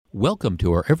Welcome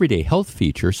to our Everyday Health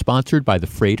feature sponsored by the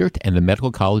Froedtert and the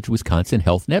Medical College of Wisconsin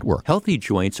Health Network. Healthy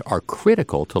joints are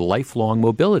critical to lifelong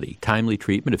mobility. Timely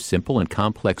treatment of simple and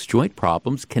complex joint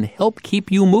problems can help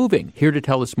keep you moving. Here to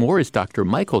tell us more is Dr.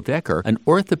 Michael Decker, an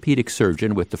orthopedic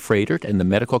surgeon with the Froedtert and the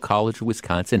Medical College of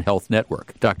Wisconsin Health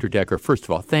Network. Dr. Decker, first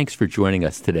of all, thanks for joining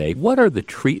us today. What are the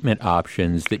treatment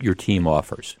options that your team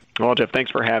offers? Well, Jeff,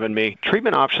 thanks for having me.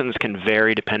 Treatment options can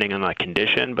vary depending on the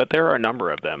condition, but there are a number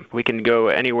of them. We can go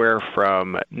anywhere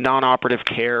from non-operative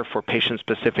care for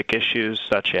patient-specific issues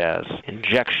such as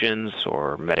injections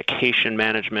or medication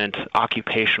management,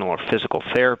 occupational or physical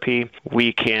therapy.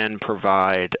 We can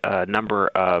provide a number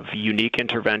of unique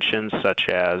interventions such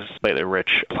as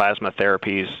platelet-rich plasma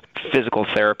therapies, physical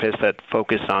therapists that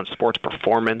focus on sports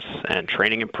performance and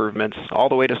training improvements, all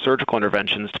the way to surgical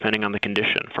interventions depending on the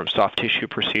condition, from soft tissue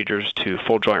procedures to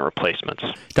full joint replacements.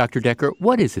 Dr. Decker,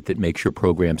 what is it that makes your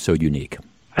program so unique?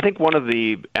 I think one of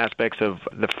the aspects of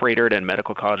the Froedtert and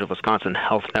Medical College of Wisconsin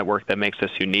Health Network that makes us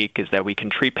unique is that we can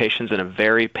treat patients in a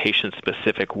very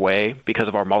patient-specific way because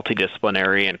of our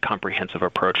multidisciplinary and comprehensive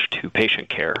approach to patient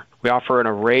care. We offer an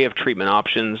array of treatment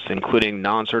options, including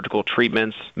non-surgical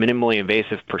treatments, minimally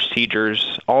invasive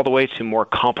procedures, all the way to more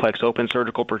complex open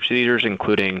surgical procedures,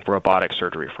 including robotic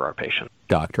surgery for our patients.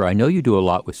 Doctor, I know you do a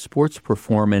lot with sports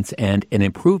performance and an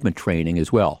improvement training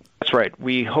as well. That's right.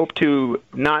 We hope to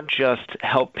not just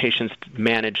help patients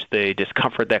manage the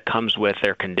discomfort that comes with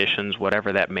their conditions,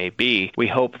 whatever that may be. We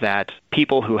hope that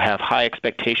people who have high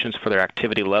expectations for their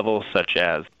activity levels, such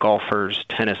as golfers,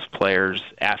 tennis players,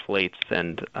 athletes,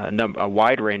 and a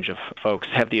wide range of folks,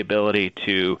 have the ability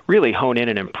to really hone in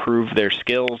and improve their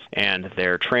skills and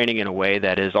their training in a way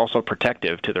that is also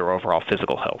protective to their overall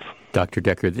physical health. Dr.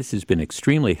 Decker, this has been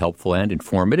extremely helpful and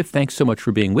informative. Thanks so much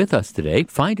for being with us today.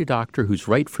 Find a doctor who's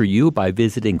right for you by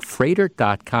visiting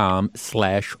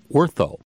Froedtert.com/ortho.